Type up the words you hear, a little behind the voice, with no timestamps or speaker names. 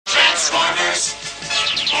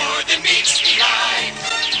force, more than meets the eye.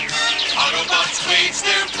 Autobots wage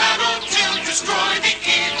their battle to destroy the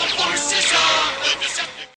evil forces of the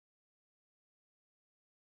Decepticons.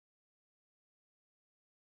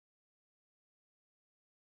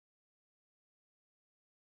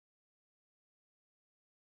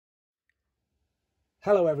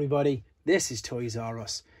 Hello everybody, this is Toys R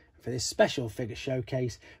Us. For this special figure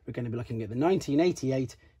showcase, we're going to be looking at the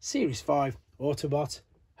 1988 Series 5 Autobot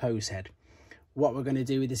Hosehead. What we're going to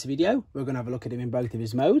do with this video, we're going to have a look at him in both of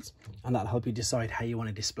his modes, and that'll help you decide how you want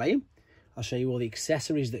to display him. I'll show you all the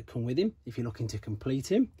accessories that come with him if you're looking to complete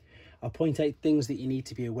him. I'll point out things that you need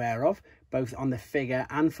to be aware of, both on the figure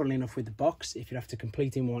and, funnily enough, with the box, if you have to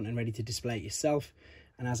complete him one and ready to display it yourself.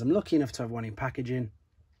 And as I'm lucky enough to have one in packaging,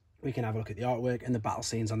 we can have a look at the artwork and the battle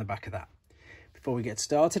scenes on the back of that. Before we get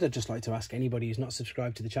started, I'd just like to ask anybody who's not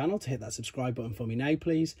subscribed to the channel to hit that subscribe button for me now,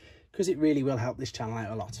 please, because it really will help this channel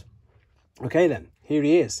out a lot. Okay then, here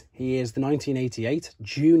he is. He is the 1988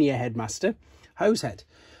 Junior Headmaster Hosehead.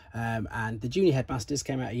 And the Junior Headmasters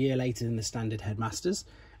came out a year later than the standard Headmasters.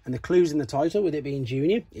 And the clues in the title, with it being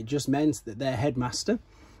Junior, it just meant that their Headmaster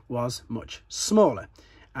was much smaller.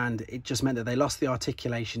 And it just meant that they lost the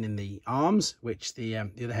articulation in the arms, which the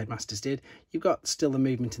other Headmasters did. You've got still the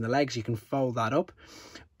movement in the legs, you can fold that up.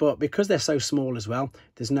 But because they're so small as well,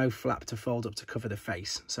 there's no flap to fold up to cover the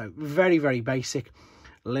face. So very, very basic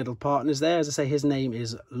little partners there. As I say, his name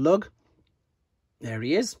is Lug. There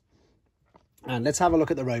he is. And let's have a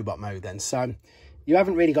look at the robot mode then. So you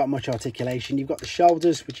haven't really got much articulation. You've got the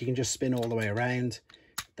shoulders, which you can just spin all the way around.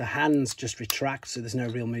 The hands just retract, so there's no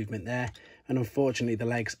real movement there. And unfortunately, the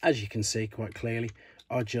legs, as you can see quite clearly,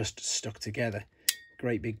 are just stuck together.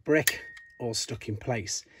 Great big brick, all stuck in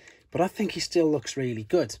place. But I think he still looks really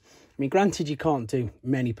good. I mean, granted, you can't do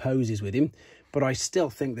many poses with him, but I still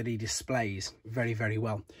think that he displays very, very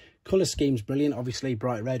well. Colour scheme's brilliant. Obviously,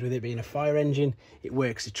 bright red with it being a fire engine. It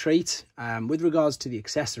works a treat. With regards to the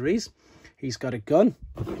accessories, he's got a gun,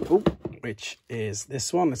 which is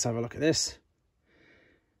this one. Let's have a look at this.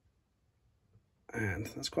 And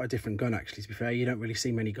that's quite a different gun, actually, to be fair. You don't really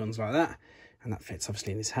see many guns like that. And that fits,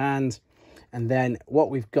 obviously, in his hand. And then what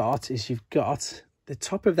we've got is you've got the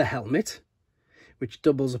top of the helmet, which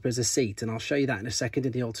doubles up as a seat. And I'll show you that in a second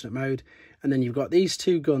in the alternate mode. And then you've got these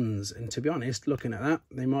two guns. And to be honest, looking at that,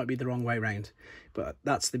 they might be the wrong way around. But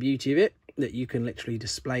that's the beauty of it, that you can literally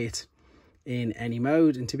display it in any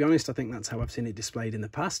mode. And to be honest, I think that's how I've seen it displayed in the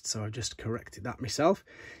past, so I've just corrected that myself.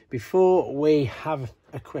 Before we have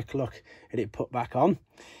a quick look at it put back on,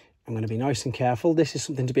 I'm going to be nice and careful. This is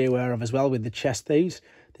something to be aware of as well with the chest thieves.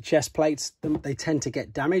 The chest plates, they tend to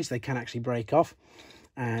get damaged. They can actually break off.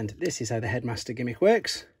 And this is how the Headmaster gimmick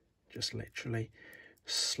works. Just literally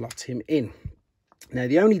slot him in. Now,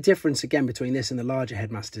 the only difference again between this and the larger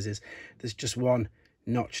Headmasters is there's just one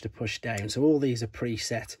notch to push down. So all these are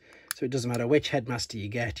preset. So it doesn't matter which Headmaster you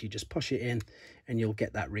get, you just push it in and you'll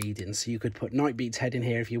get that reading. So you could put Nightbeat's head in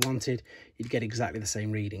here if you wanted, you'd get exactly the same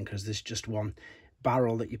reading because there's just one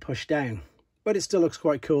barrel that you push down. But it still looks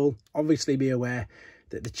quite cool. Obviously be aware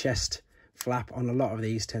that the chest flap on a lot of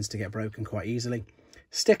these tends to get broken quite easily.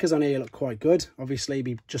 Stickers on here look quite good. Obviously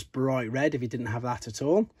be just bright red if you didn't have that at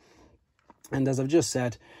all. And as I've just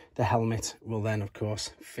said, the helmet will then of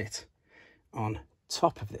course fit on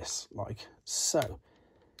top of this like so.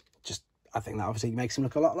 I think that obviously makes him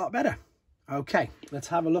look a lot better. Okay, let's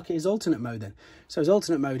have a look at his alternate mode then. So his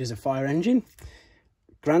alternate mode is a fire engine.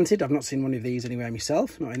 Granted, I've not seen one of these anywhere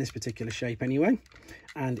myself, not in this particular shape anyway.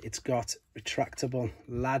 And it's got retractable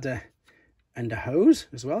ladder and a hose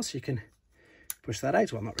as well, so you can push that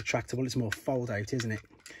out. Well, not retractable, it's more fold out, isn't it?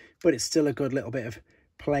 But it's still a good little bit of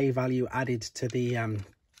play value added to the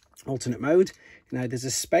alternate mode. Now, there's a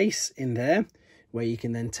space in there where you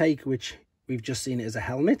can then take, which we've just seen it as a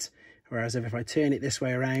helmet. Whereas if I turn it this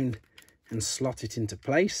way around and slot it into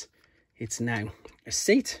place, it's now a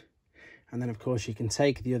seat. And then, of course, you can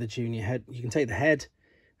take the other Junior head. You can take the head,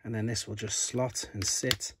 and then this will just slot and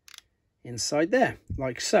sit inside there,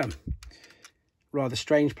 like so. Rather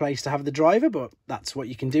strange place to have the driver, but that's what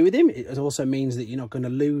you can do with him. It also means that you're not going to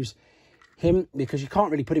lose him because you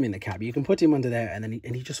can't really put him in the cab. You can put him under there, and then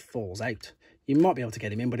he just falls out. You might be able to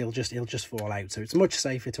get him in, but he'll just fall out. So it's much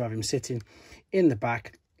safer to have him sitting in the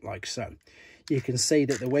back, like so. You can see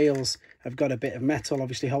that the wheels have got a bit of metal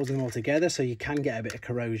obviously holding them all together, so you can get a bit of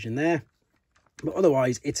corrosion there, but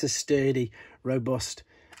otherwise it's a sturdy, robust,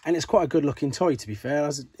 and it's quite a good looking toy, to be fair,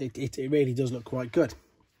 as it really does look quite good.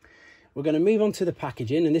 We're going to move on to the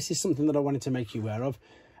packaging, and this is something that I wanted to make you aware of.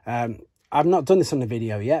 I've not done this on the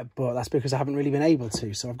video yet, but that's because I haven't really been able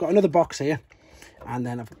to. So I've got another box here, and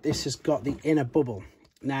then this has got the inner bubble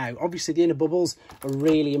Now, obviously the inner bubbles are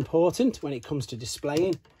really important when it comes to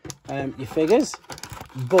displaying your figures,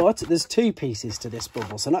 but there's two pieces to this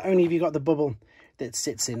bubble. So not only have you got the bubble that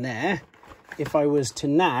sits in there, if I was to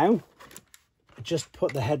now just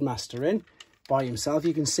put the headmaster in by himself,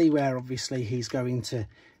 you can see where obviously he's going to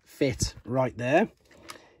fit right there.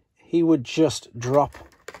 He would just drop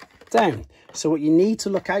down. So what you need to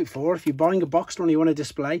look out for if you're buying a boxed one you want to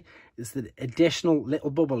display is the additional little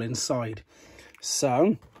bubble inside.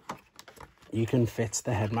 So you can fit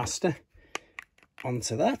the headmaster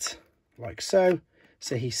onto that like so.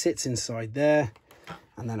 So he sits inside there,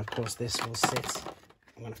 and then of course this will sit,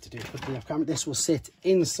 I'm gonna have to do it quickly off camera, this will sit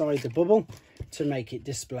inside the bubble to make it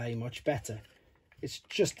display much better. It's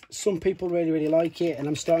just, some people really like it, and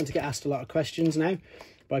I'm starting to get asked a lot of questions now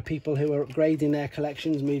by people who are upgrading their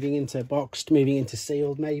collections, moving into boxed, moving into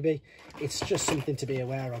sealed maybe. It's just something to be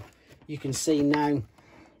aware of. You can see now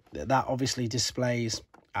that obviously displays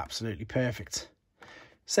absolutely perfect.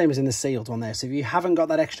 Same as in the sealed one there. So if you haven't got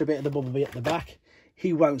that extra bit of the bubble at the back,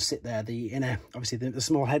 he won't sit there. The inner, obviously the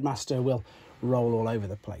small headmaster will roll all over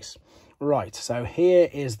the place. Right, so here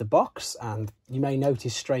is the box, and you may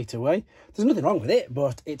notice straight away, there's nothing wrong with it,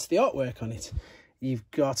 but it's the artwork on it. You've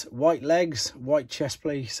got white legs, white chest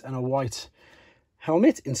piece, and a white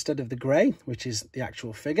helmet instead of the grey, which is the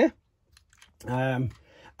actual figure.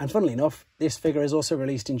 And funnily enough, this figure is also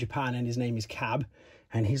released in Japan, and his name is Cab,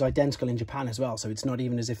 and he's identical in Japan as well. So it's not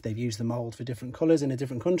even as if they've used the mould for different colours in a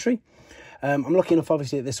different country. I'm lucky enough,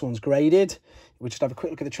 obviously, that this one's graded. We'll just have a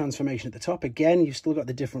quick look at the transformation at the top. Again, you've still got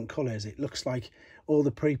the different colours. It looks like all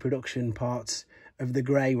the pre-production parts of the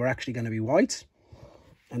grey were actually going to be white.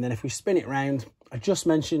 And then if we spin it round, I just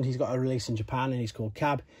mentioned he's got a release in Japan, and he's called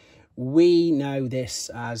Cab. We know this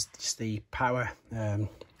as just the Power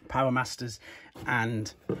Masters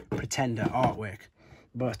and Pretender artwork.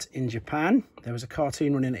 But in Japan, there was a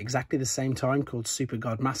cartoon running at exactly the same time called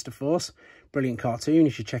Supergod Masterforce. Brilliant cartoon.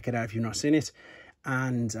 You should check it out if you've not seen it.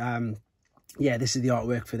 And yeah, this is the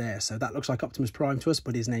artwork for there. So that looks like Optimus Prime to us,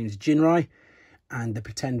 but his name's Jinrai. And the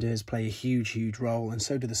Pretenders play a huge role, and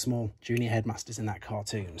so do the small junior headmasters in that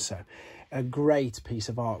cartoon. So a great piece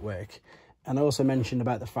of artwork. And I also mentioned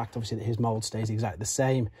about the fact, obviously, that his mould stays exactly the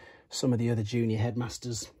same. Some of the other junior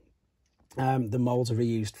headmasters, the moulds are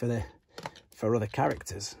reused for other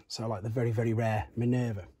characters. So like the very rare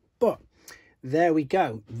Minerva. But there we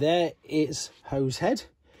go. There is Hosehead.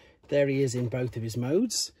 There he is in both of his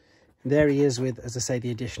modes. There he is with, as I say,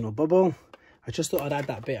 the additional bubble. I just thought I'd add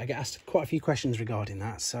that bit. I get asked quite a few questions regarding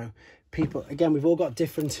that. So people, again, we've all got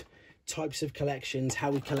different types of collections,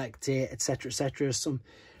 how we collect it, etc, etc.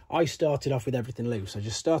 I started off with everything loose. I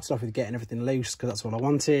just started off with getting everything loose because that's what I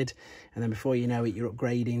wanted. And then before you know it, you're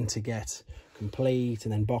upgrading to get complete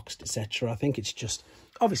and then boxed, etc. I think it's just,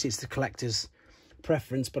 obviously it's the collector's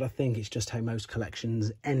preference, but I think it's just how most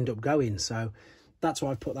collections end up going. So that's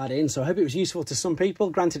why I put that in. So I hope it was useful to some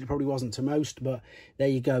people. Granted, it probably wasn't to most, but there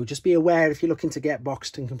you go. Just be aware if you're looking to get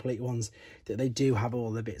boxed and complete ones that they do have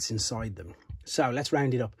all the bits inside them. So let's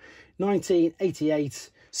round it up.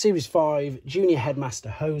 1988 Series 5 Junior Headmaster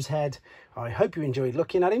Hosehead. I hope you enjoyed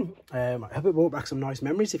looking at him. I hope it brought back some nice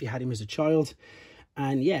memories if you had him as a child.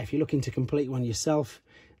 And yeah, if you're looking to complete one yourself,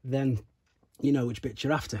 then you know which bit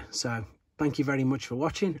you're after. So thank you very much for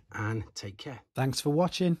watching, and take care. Thanks for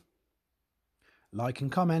watching. Like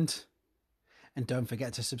and comment, and don't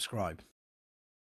forget to subscribe.